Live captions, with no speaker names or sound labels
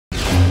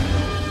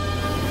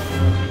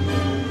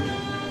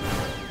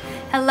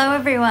Hello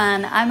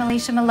everyone, I'm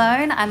Alicia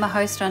Malone. I'm a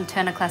host on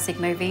Turner Classic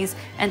Movies,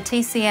 and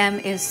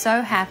TCM is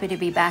so happy to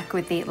be back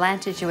with the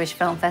Atlanta Jewish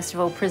Film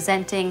Festival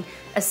presenting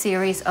a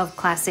series of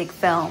classic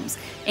films,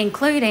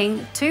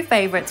 including two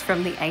favorites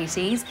from the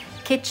 80s,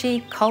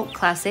 kitschy cult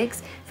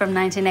classics from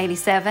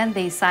 1987,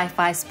 the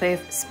sci-fi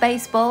spoof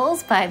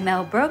Spaceballs by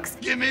Mel Brooks.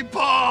 Gimme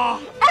paw!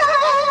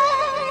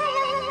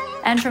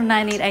 And from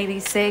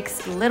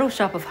 1986, Little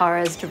Shop of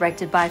Horrors,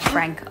 directed by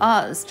Frank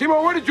Oz.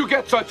 Timo, where did you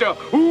get such a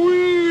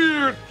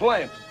weird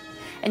plant?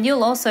 And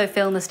you'll also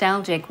feel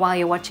nostalgic while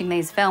you're watching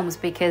these films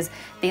because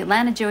the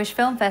Atlanta Jewish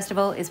Film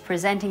Festival is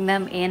presenting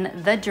them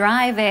in the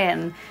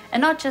drive-in.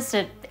 And not just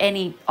at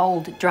any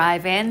old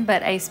drive-in,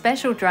 but a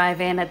special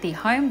drive-in at the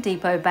Home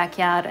Depot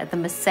backyard at the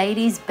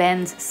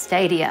Mercedes-Benz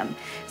Stadium.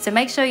 So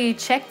make sure you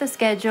check the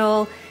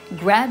schedule,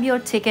 grab your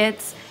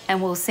tickets,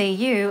 and we'll see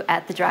you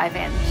at the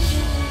drive-in.